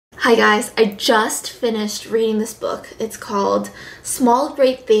Hi guys, I just finished reading this book. It's called Small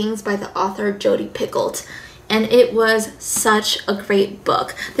Great Things by the author Jodi Picoult, and it was such a great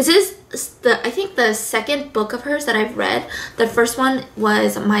book. This is I think the second book of hers that I've read. The first one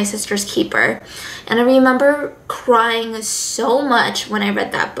was My Sister's Keeper, and I remember crying so much when I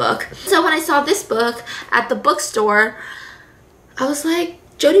read that book. So when I saw this book at the bookstore, I was like,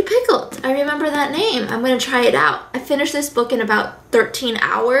 Jodi Picoult, I remember that name. I'm gonna try it out. I finished this book in about 13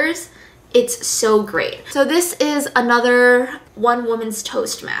 hours. It's so great. So this is another One Woman's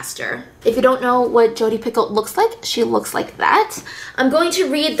Toastmaster. If you don't know what Jodi Picoult looks like, she looks like that. I'm going to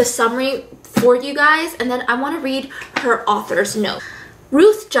read the summary for you guys, and then I want to read her author's note.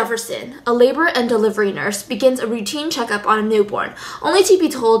 Ruth Jefferson, a labor and delivery nurse, begins a routine checkup on a newborn, only to be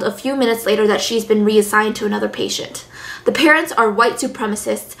told a few minutes later that she's been reassigned to another patient. The parents are white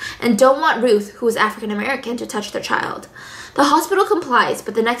supremacists and don't want Ruth, who is African American, to touch their child. The hospital complies,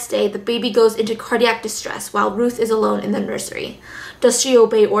 but the next day, the baby goes into cardiac distress while Ruth is alone in the nursery. Does she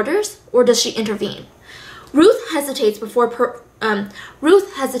obey orders, or does she intervene? Ruth hesitates before performing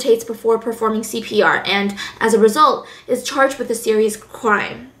CPR and, as a result, is charged with a serious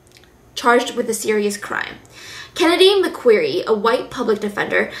crime. Kennedy McQuarrie, a white public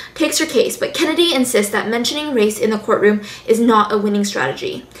defender, takes her case, but Kennedy insists that mentioning race in the courtroom is not a winning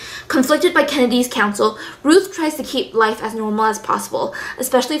strategy. Conflicted by Kennedy's counsel, Ruth tries to keep life as normal as possible,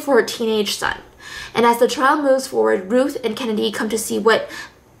 especially for her teenage son. And as the trial moves forward, Ruth and Kennedy come to see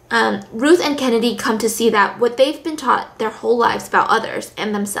that what they've been taught their whole lives about others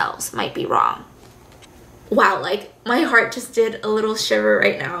and themselves might be wrong. Wow, like my heart just did a little shiver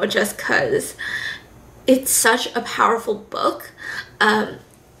right now just 'cause it's such a powerful book.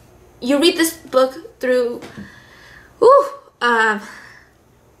 You read this book through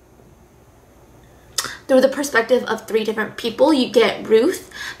the perspective of three different people. You get Ruth,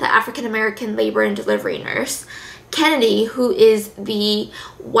 the African American labor and delivery nurse, Kennedy, who is the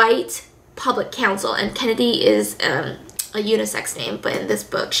white public counsel, and Kennedy is a unisex name, but in this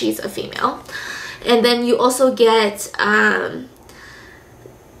book she's a female. And then you also get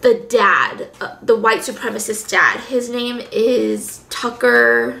the dad, the white supremacist dad. His name is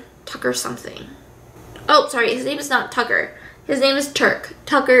Tucker something. Oh, sorry, his name is not Tucker. His name is Turk.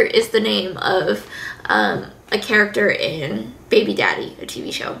 Tucker is the name of a character in Baby Daddy, a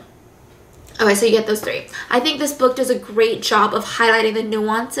TV show. Okay, so you get those three. I think this book does a great job of highlighting the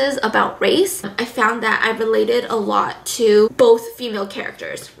nuances about race. I found that I related a lot to both female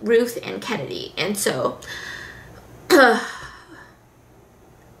characters, Ruth and Kennedy, and so it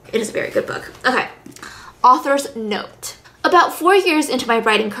is a very good book. Okay, author's note. About 4 years into my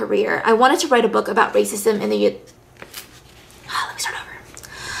writing career, I wanted to write a book about racism in the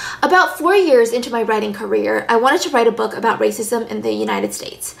About 4 years into my writing career, I wanted to write a book about racism in the United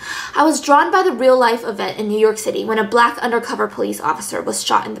States. I was drawn by the real-life event in New York City when a black undercover police officer was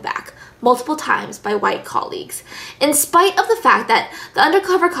shot in the back, multiple times by white colleagues, in spite of the fact that the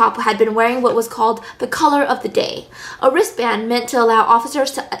undercover cop had been wearing what was called the color of the day, a wristband meant to allow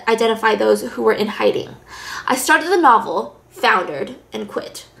officers to identify those who were in hiding. I started the novel, foundered, and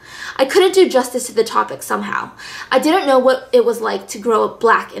quit. I couldn't do justice to the topic somehow. I didn't know what it was like to grow up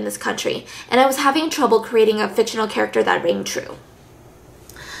black in this country, and I was having trouble creating a fictional character that rang true.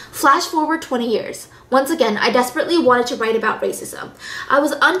 Flash forward 20 years. Once again, I desperately wanted to write about racism. I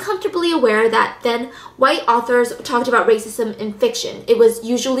was uncomfortably aware that then white authors talked about racism in fiction. It was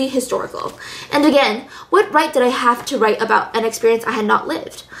usually historical. And again, what right did I have to write about an experience I had not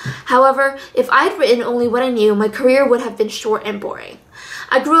lived? However, if I had written only what I knew, my career would have been short and boring.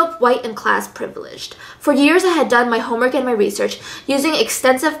 I grew up white and class privileged. For years I had done my homework and my research using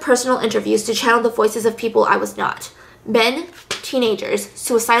extensive personal interviews to channel the voices of people I was not. Men, teenagers,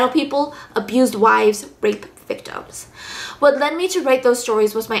 suicidal people, abused wives, rape victims. What led me to write those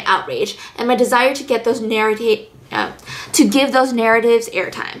stories was my outrage and my desire to get those to give those narratives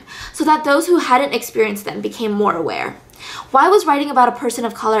airtime, so that those who hadn't experienced them became more aware. Why was writing about a person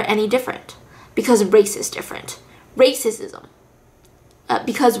of color any different? Because race is different. Because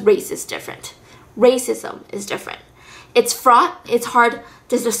race is different. Racism is different. It's fraught, it's hard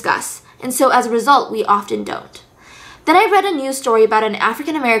to discuss, and so as a result, we often don't. Then I read a news story about an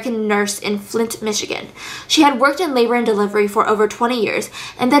African American nurse in Flint, Michigan. She had worked in labor and delivery for over 20 years,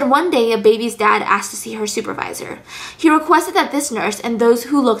 and then one day a baby's dad asked to see her supervisor. He requested that this nurse and those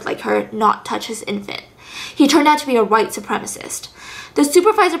who looked like her not touch his infant. He turned out to be a white supremacist. The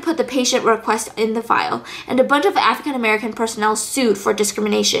supervisor put the patient request in the file, and a bunch of African American personnel sued for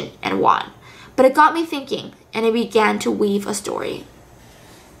discrimination and won. But it got me thinking, and I began to weave a story.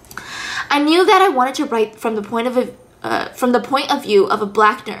 I knew that I wanted to write from the point of from the point of view of a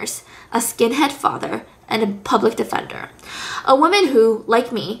black nurse, a skinhead father, and a public defender. A woman who,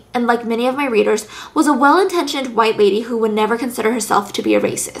 like me, and like many of my readers, was a well-intentioned white lady who would never consider herself to be a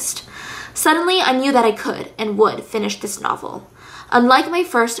racist. Suddenly, I knew that I could and would finish this novel. Unlike my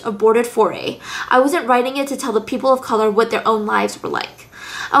first aborted foray, I wasn't writing it to tell the people of color what their own lives were like.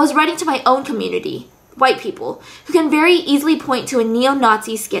 I was writing to my own community, white people, who can very easily point to a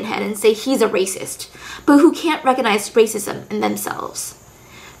neo-Nazi skinhead and say he's a racist, but who can't recognize racism in themselves.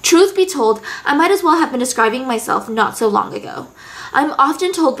 Truth be told, I might as well have been describing myself not so long ago. I'm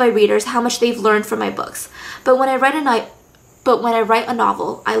often told by readers how much they've learned from my books, but when I write a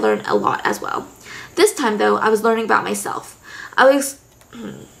novel, I learn a lot as well. This time, though, I was learning about myself. I was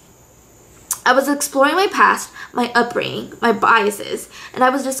exploring my past, my upbringing, my biases, and I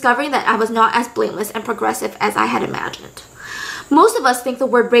was discovering that I was not as blameless and progressive as I had imagined. Most of us think the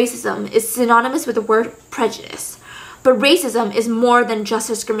word racism is synonymous with the word prejudice. But racism is more than just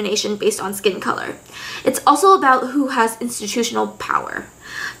discrimination based on skin color. It's also about who has institutional power.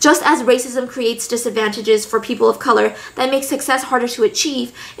 Just as racism creates disadvantages for people of color that make success harder to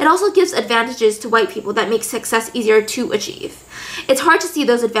achieve, it also gives advantages to white people that make success easier to achieve. It's hard to see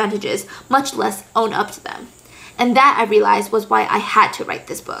those advantages, much less own up to them. And that, I realized, was why I had to write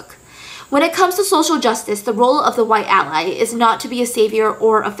this book. When it comes to social justice, the role of the white ally is not to be a savior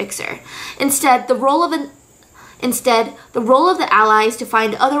or a fixer. Instead, the role of the ally is to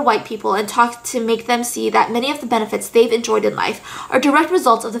find other white people and talk to make them see that many of the benefits they've enjoyed in life are direct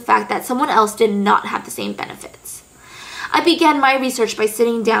results of the fact that someone else did not have the same benefits. I began my research by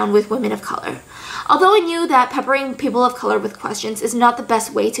sitting down with women of color. Although I knew that peppering people of color with questions is not the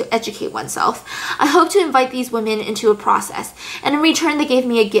best way to educate oneself, I hoped to invite these women into a process, and in return they gave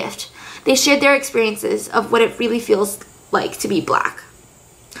me a gift. They shared their experiences of what it really feels like to be black.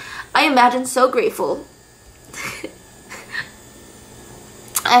 I imagine so grateful.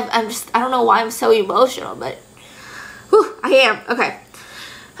 I don't know why I'm so emotional, but whew, I am. Okay.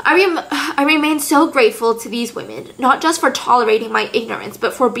 I remain so grateful to these women, not just for tolerating my ignorance,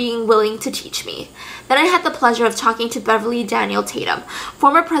 but for being willing to teach me. Then I had the pleasure of talking to Beverly Daniel Tatum,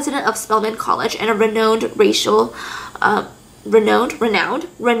 former president of Spelman College and a renowned racial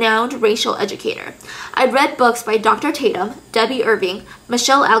educator. I'd read books by Dr. Tatum, Debbie Irving,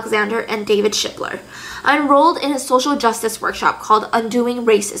 Michelle Alexander, and David Shipler. I enrolled in a social justice workshop called Undoing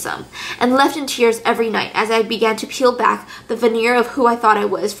Racism and left in tears every night as I began to peel back the veneer of who I thought I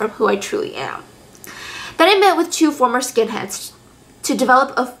was from who I truly am. Then I met with two former skinheads to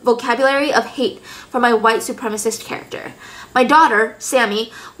develop a vocabulary of hate for my white supremacist character. My daughter,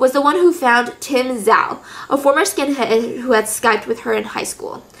 Sammy, was the one who found Tim Zhao, a former skinhead who had Skyped with her in high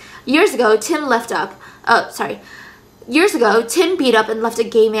school. Years ago, Tim beat up and left a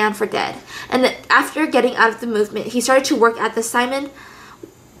gay man for dead. And after getting out of the movement, he started to work at the Simon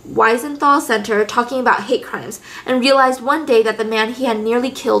Wiesenthal Center talking about hate crimes and realized one day that the man he had nearly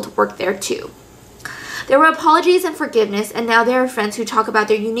killed worked there too. There were apologies and forgiveness, and now there are friends who talk about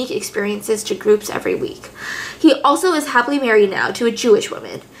their unique experiences to groups every week. He also is happily married now to a Jewish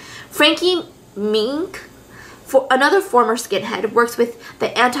woman. Frankie Mink, another former skinhead, works with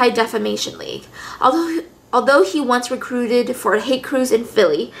the Anti-Defamation League. Although he once recruited for a hate cruise in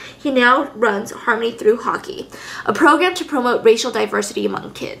Philly, he now runs Harmony Through Hockey, a program to promote racial diversity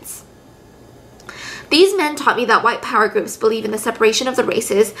among kids. These men taught me that white power groups believe in the separation of the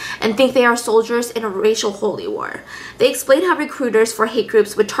races and think they are soldiers in a racial holy war. They explained how recruiters for hate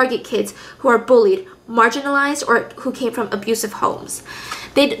groups would target kids who are bullied, marginalized, or who came from abusive homes.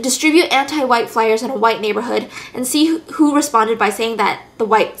 They'd distribute anti-white flyers in a white neighborhood and see who responded by saying that the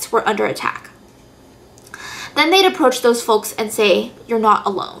whites were under attack. Then they'd approach those folks and say, "You're not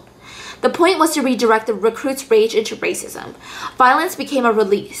alone." The point was to redirect the recruits' rage into racism. Violence became a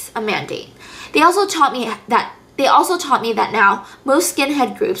release, a mandate. They also taught me that now most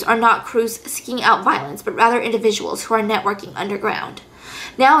skinhead groups are not crews seeking out violence, but rather individuals who are networking underground.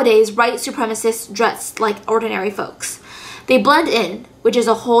 Nowadays, white supremacists dress like ordinary folks. They blend in, which is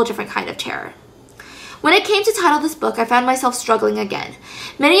a whole different kind of terror. When it came to title this book, I found myself struggling again.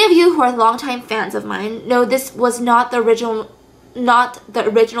 Many of you who are longtime fans of mine know this was not the original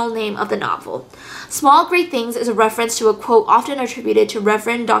name of the novel. Small Great Things is a reference to a quote often attributed to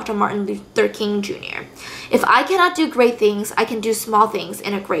Reverend Dr. Martin Luther King Jr. If I cannot do great things, I can do small things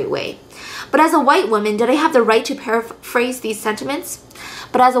in a great way. But as a white woman, did I have the right to paraphrase these sentiments?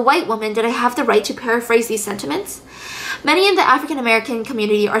 Many in the African American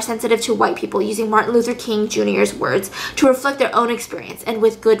community are sensitive to white people using Martin Luther King Jr.'s words to reflect their own experience, and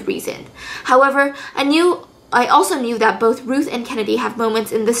with good reason. However, I knew I also knew that both Ruth and Kennedy have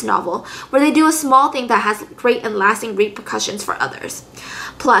moments in this novel where they do a small thing that has great and lasting repercussions for others.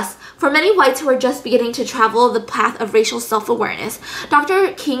 Plus, for many whites who are just beginning to travel the path of racial self-awareness,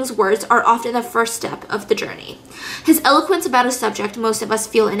 Dr. King's words are often the first step of the journey. His eloquence about a subject most of us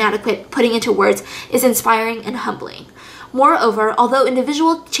feel inadequate putting into words is inspiring and humbling. Moreover, although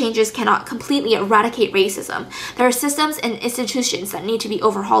individual changes cannot completely eradicate racism, there are systems and institutions that need to be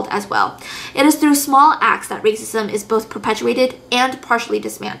overhauled as well. It is through small acts that racism is both perpetuated and partially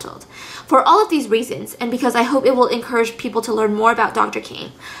dismantled. For all of these reasons, and because I hope it will encourage people to learn more about Dr.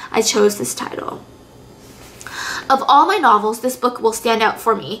 King, I chose this title. Of all my novels, this book will stand out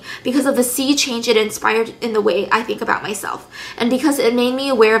for me because of the sea change it inspired in the way I think about myself, and because it made me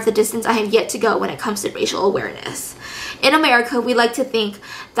aware of the distance I have yet to go when it comes to racial awareness. In America, we like to think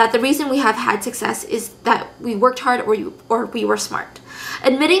that the reason we have had success is that we worked hard or we were smart.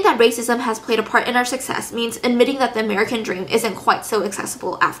 Admitting that racism has played a part in our success means admitting that the American dream isn't quite so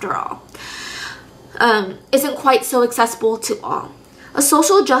accessible after all. Isn't quite so accessible to all. A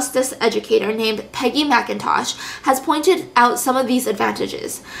social justice educator named Peggy McIntosh has pointed out some of these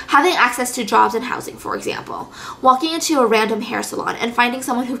advantages. Having access to jobs and housing, for example. Walking into a random hair salon and finding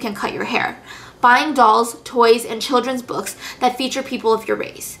someone who can cut your hair. Buying dolls, toys, and children's books that feature people of your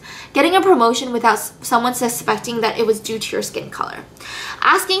race. Getting a promotion without someone suspecting that it was due to your skin color.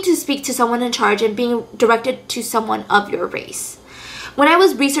 Asking to speak to someone in charge and being directed to someone of your race. When I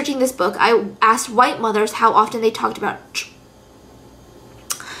was researching this book, I asked white mothers how often they talked about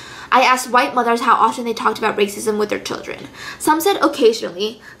racism with their children. Some said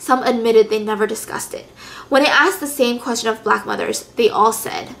occasionally, some admitted they never discussed it. When I asked the same question of black mothers, they all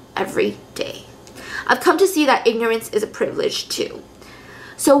said, every day. I've come to see that ignorance is a privilege too.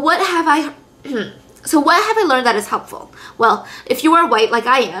 So what have I learned that is helpful? Well, if you are white like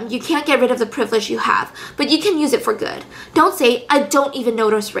I am, you can't get rid of the privilege you have, but you can use it for good. Don't say, I don't even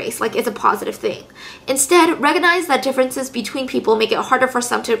notice race, like it's a positive thing. Instead, recognize that differences between people make it harder for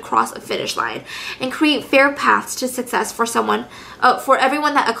some to cross a finish line, and create fair paths to success for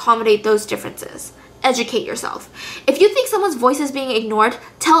everyone that accommodate those differences. Educate yourself. If you think someone's voice is being ignored,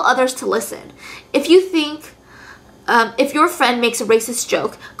 tell others to listen. If your friend makes a racist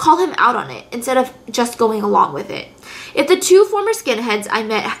joke, call him out on it instead of just going along with it. If the two former skinheads I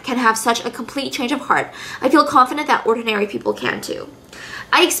met can have such a complete change of heart, I feel confident that ordinary people can too.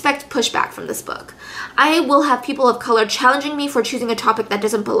 I expect pushback from this book. I will have people of color challenging me for choosing a topic that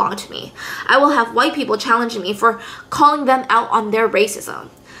doesn't belong to me. I will have white people challenging me for calling them out on their racism.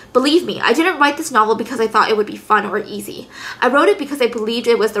 Believe me, I didn't write this novel because I thought it would be fun or easy. I wrote it because I believed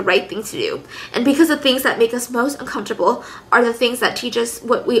it was the right thing to do, and because the things that make us most uncomfortable are the things that teach us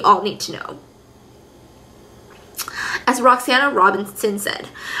what we all need to know. As Roxana Robinson said,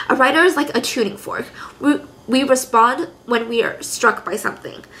 a writer is like a tuning fork. We respond when we are struck by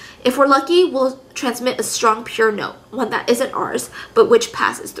something. If we're lucky, we'll transmit a strong, pure note, one that isn't ours, but which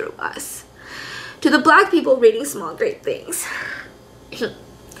passes through us. To the black people reading Small Great Things,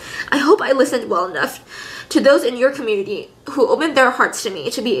 I hope I listened well enough to those in your community who opened their hearts to me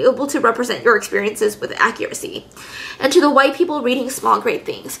to be able to represent your experiences with accuracy. And to the white people reading Small Great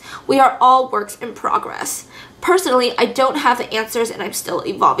Things, we are all works in progress. Personally, I don't have the answers and I'm still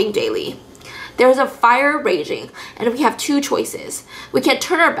evolving daily. There is a fire raging and we have two choices. We can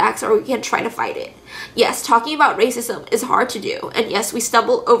turn our backs or we can try to fight it. Yes, talking about racism is hard to do, and yes, we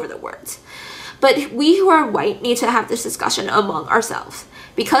stumble over the words. But we who are white need to have this discussion among ourselves,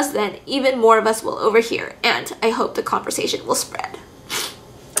 because then even more of us will overhear, and I hope the conversation will spread.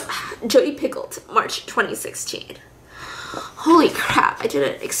 Jodi Picoult, March 2016. Holy crap, I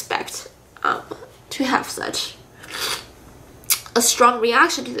didn't expect to have such a strong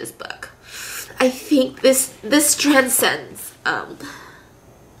reaction to this book. I think this transcends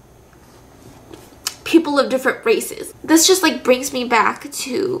people of different races. This just like brings me back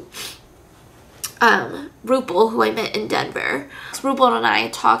to Rupal, who I met in Denver. Rupal and I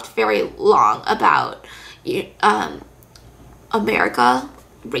talked very long about America,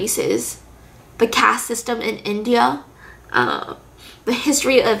 races, the caste system in India, the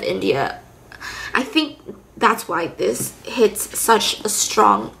history of India. I think that's why this hits such a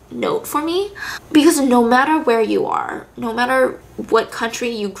strong note for me, because no matter where you are, no matter what country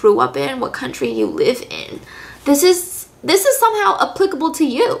you grew up in, what country you live in, this is somehow applicable to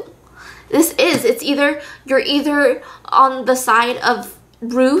you. You're either on the side of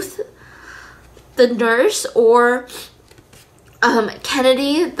Ruth, the nurse, or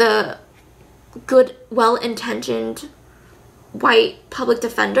Kennedy, the good, well-intentioned white public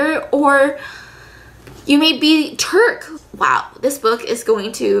defender, or you may be Turk. Wow, this book is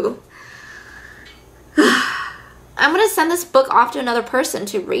going to I'm going to send this book off to another person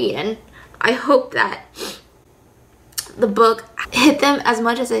to read, and I hope that the book hit them as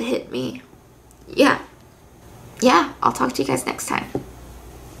much as it hit me. Yeah. I'll talk to you guys next time.